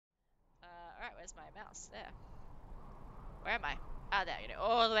Alright, where's my mouse? There. Where am I? Ah, there, you know,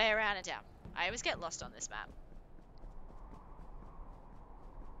 all the way around and down. I always get lost on this map.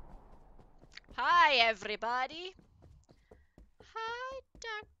 Hi, everybody. Hi,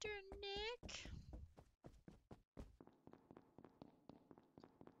 Dr. Nick.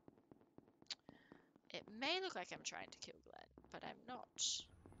 It may look like I'm trying to kill Glenn, but I'm not.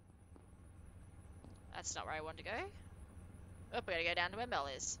 That's not where I want to go. Oh, we gotta go down to where Mel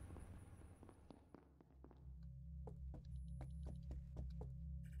is.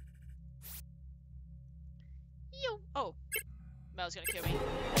 Yo. Oh, Mel's gonna kill me.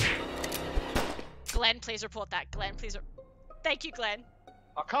 Glenn, please report that. Glenn, please. Thank you, Glenn.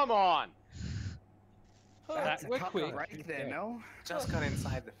 Oh, come on! That's We're quick. right there, Mel. Just got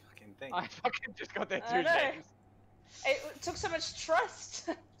inside the fucking thing. I fucking just got there I too, know. James. It took so much trust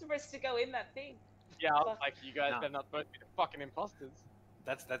for us to go in that thing. Yeah, I was like, you guys No. are not supposed to be the fucking imposters.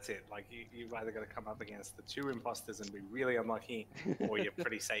 That's it. Like you've either got to come up against the 2 imposters and be really unlucky, or you're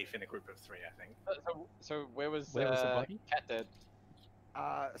pretty safe in a group of 3. I think. So where was Where was the body? Cat dead?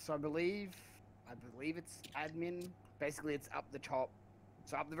 So I believe it's admin. Basically, it's up the top.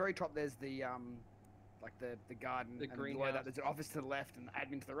 So up the very top, there's the like the garden. The and below greenhouse. that, there's an office to the left and the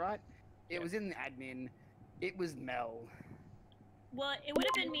admin to the right. It was in the admin. It was Mel. Well, it would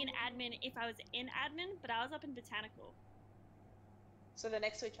have been me in admin if I was in admin, but I was up in botanical. So they're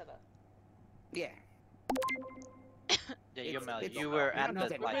next to each other. Yeah. Yeah, you're It's- Mel. it's You not- were we're at not the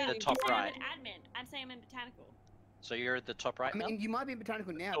that like the bad. top I'm saying right. I'm in admin. I'm saying I'm in botanical. So you're at the top right I now. mean, you might be in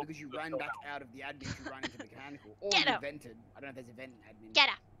botanical now because you ran back out of the admin to run into botanical, or Get you 'em. vented. I don't know if there's a vent in admin. Get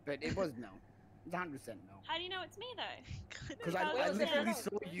her. But it was Mel. It's 100% Mel. How do you know it's me though? Because How I was literally it?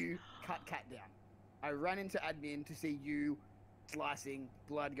 saw you cut Cat down. I ran into admin to see you slicing,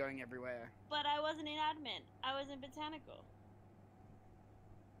 blood going everywhere. But I wasn't in admin. I was in botanical.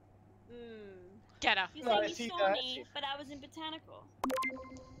 Get her. You No, said you see, saw that- me, but I was in botanical.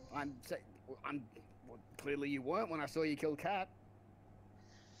 Well, clearly you weren't when I saw you kill Cat.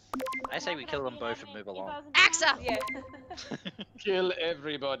 I say How we could kill be them in both admin and move if I along. was in Axa! botanical? Yeah. Kill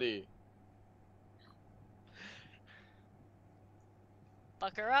everybody.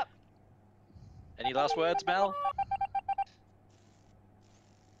 Fuck her up. Any last words, Mel?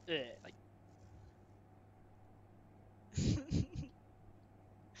 Hello.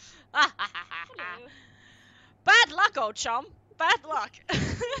 Bad luck, old chum. Bad luck.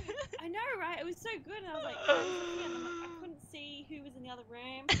 I know, right? It was so good, and I was like, I was looking at them, I couldn't see who was in the other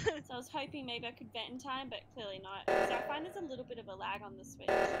room, so I was hoping maybe I could vent in time, but clearly not. So I find there's a little bit of a lag on the switch.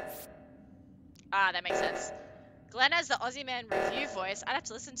 Ah, that makes sense. Glenn has the Aussie Man review voice. I'd have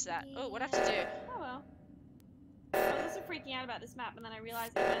to listen to that. Oh, what do I have to do? Oh well. I was also freaking out about this map, and then I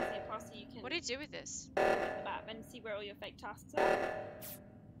realized that as the imposter, you can What do you do with this? look at the map and see where all your fake tasks are.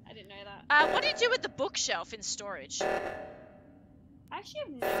 I didn't know that. What do you do with the bookshelf in storage? I actually have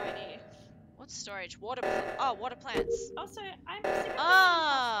no idea. What's storage? Water plants. Also, I'm secretly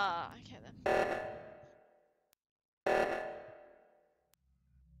Ah, okay then.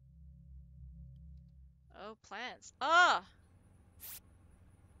 Oh, plants. Ah!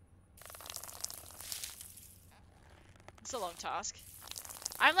 It's a long task.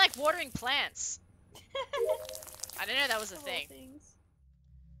 I'm like watering plants. I didn't know that was a of all thing. things.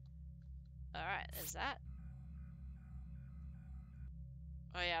 Alright, there's that.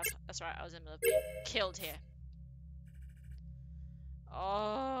 Oh yeah, that's right, I was in the middle of being killed here.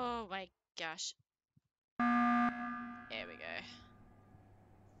 Oh my gosh. There we go.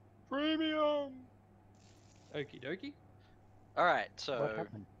 Premium. Okie dokie. All right. What So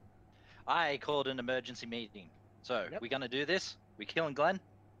happened? I called an emergency meeting. So Yep. we gonna do this? We killing Glenn?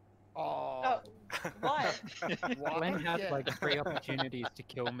 Oh. Why? What? Glenn had Yeah. like 3 opportunities to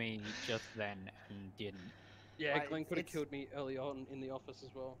kill me just then and didn't. Yeah, Like, Glenn could have it's- killed me early on in the office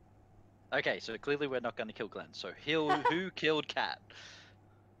as well. Okay, so clearly we're not gonna kill Glenn. So who killed Cat?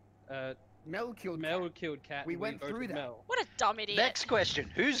 Mel killed Mel Cat. killed Cat. We and went voted through that. Mel. What a dumb idiot. Next question: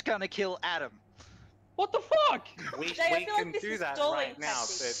 who's gonna kill Adam? What the fuck? We Jay, I feel like can this do is that stalling right now.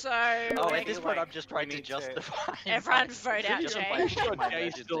 tactics. But So Oh, at Like, this point, I'm like, just we trying to need to- justify. everyone vote out Justify Jay. I'm sure my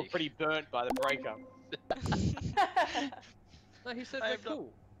Jay's still emergency. pretty burnt by the breakup. No, he said I we're am not-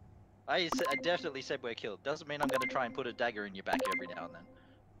 cool. I definitely said we're killed. Doesn't mean I'm gonna try and put a dagger in your back every now and then.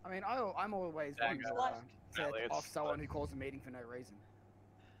 I mean, I'm always one Dagger. to Alex. off someone who calls a meeting for no reason.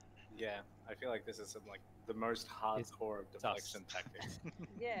 yeah, I feel like this is like the most hardcore of deflection tactics.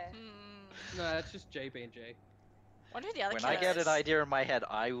 Yeah. Hmm. No, that's just J being J. Wonder who the other When killer I get is. an idea in my head,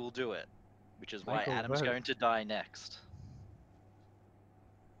 I will do it. Which is why Michael, Adam's vote. going to die next.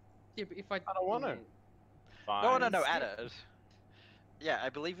 Yeah, but if I don't wanna. Fine. No, Skip. Adam. Yeah, I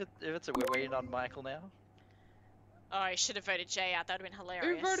believe it's we're waiting on Michael now. Oh, I should have voted Jay out. That would have been Who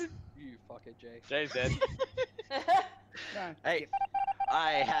hilarious. voted? You fucker, Jay. Jay's dead. No, Hey,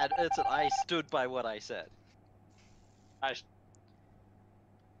 skip. I stood by what I said. That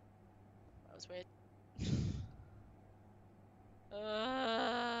was weird.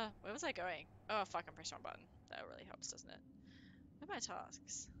 Where was I going? Oh, fuck, I'm pressing wrong button. That really helps, doesn't it? Where are my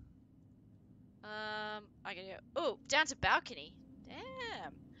tasks? I can do. Oh, down to balcony.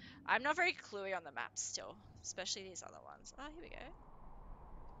 Damn. I'm not very cluey on the map still, especially these other ones. Oh, here we go.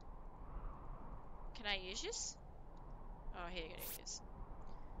 Can I use this? Oh, here you go, use.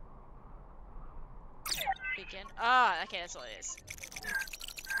 Begin. Ah, okay, that's all it is.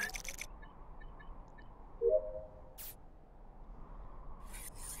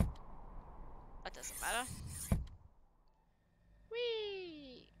 That doesn't matter.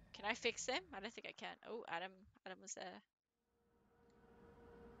 Whee! Can I fix them? I don't think I can. Oh, Adam was there.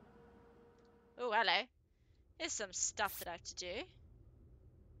 Oh, hello. Here's some stuff that I have to do.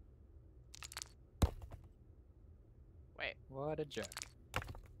 Wait, What a joke.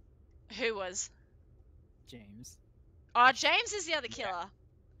 who was? James. Oh, James is the other killer.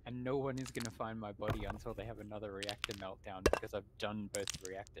 And no one is gonna find my body until they have another reactor meltdown because I've done both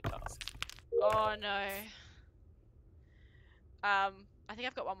reactor tasks. Oh no. I think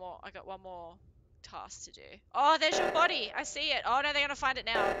I've got one more. I got one more task to do. Oh, there's your body. I see it. Oh no, they're gonna find it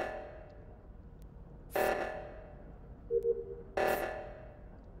now.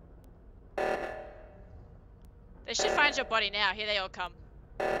 They should find your body now. Here they all come.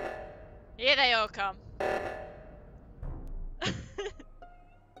 Here they all come.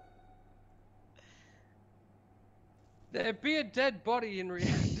 There be a dead body in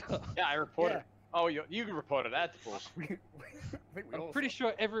reactor. Yeah, I reported. Yeah. Oh, you reported that. Bullshit. I think we I'm all pretty saw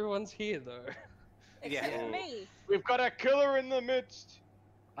sure everyone's here though. Yeah. Except for me. We've got a killer in the midst.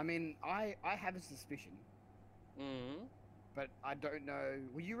 I mean, I have a suspicion, Mm. but I don't know.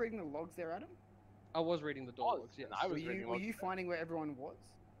 Were you reading the logs there, Adam? I was reading the door logs, yes. I Were was reading were logs. you finding where everyone was?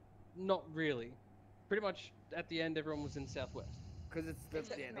 Not really. Pretty much at the end, everyone was in Southwest. Because it's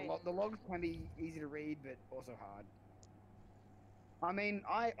Except yeah, for the, me. the logs can be easy to read, but also hard. I mean,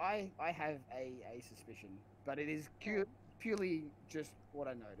 I have a suspicion, but it is purely just what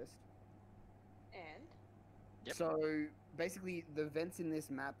I noticed. And Yep. So basically, the vents in this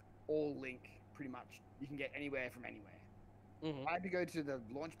map all link pretty much. You can get anywhere from anywhere. Mm-hmm. I had to go to the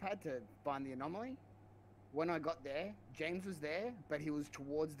launch pad to find the anomaly. When I got there, James was there, but he was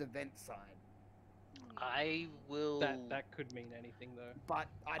towards the vent side. I will. That could mean anything though. But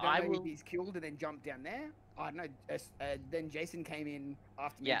I I don't know will- if he's killed and then jumped down there. I don't know. Then Jason came in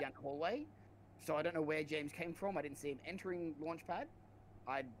after me Yeah. down the hallway, so I don't know where James came from. I didn't see him entering launch pad.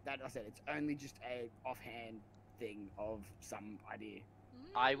 I said it's only just a offhand thing of some idea.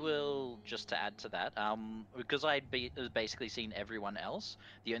 I will, just to add to that, because I'd basically seen everyone else,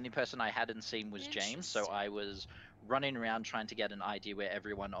 the only person I hadn't seen was James, so I was running around trying to get an idea where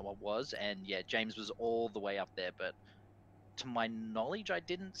everyone was, and yeah, James was all the way up there, but to my knowledge, I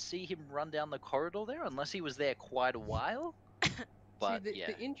didn't see him run down the corridor there, unless he was there quite a while. But See, yeah,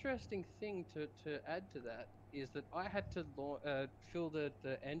 the interesting thing to add to that is that I had to fill the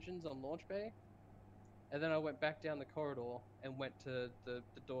engines on launch bay, and then I went back down the corridor and went to the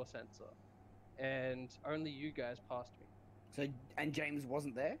door sensor, and only you guys passed me. So and James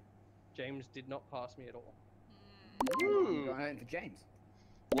wasn't there. James did not pass me at all. I'm going in for James.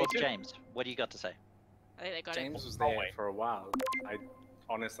 well, James, what do you got to say? I think they got James it. was there for a while. I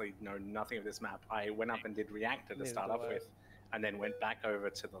honestly know nothing of this map. I went up and did reactor to Neither start do off I. with, and then went back over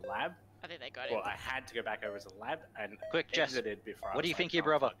to the lab. I think they got Well, it. I had to go back over to the lab and Quick, Jess, exited before. I what do was you like, think, your "Oh,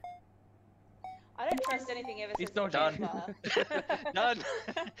 brother?" fuck." I don't trust anything ever He's since not done. November. None.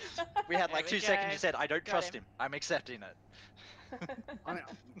 We had like There we 2 seconds. go. You said, "I don't Got trust him. him. I'm accepting it." I mean,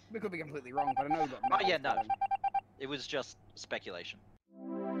 we could be completely wrong, but I know we got. Oh, yeah, medals, no. but, It was just speculation.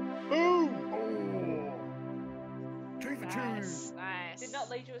 Oh, 2 for 2. Nice, nice. Did not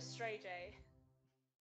lead you astray, Jay.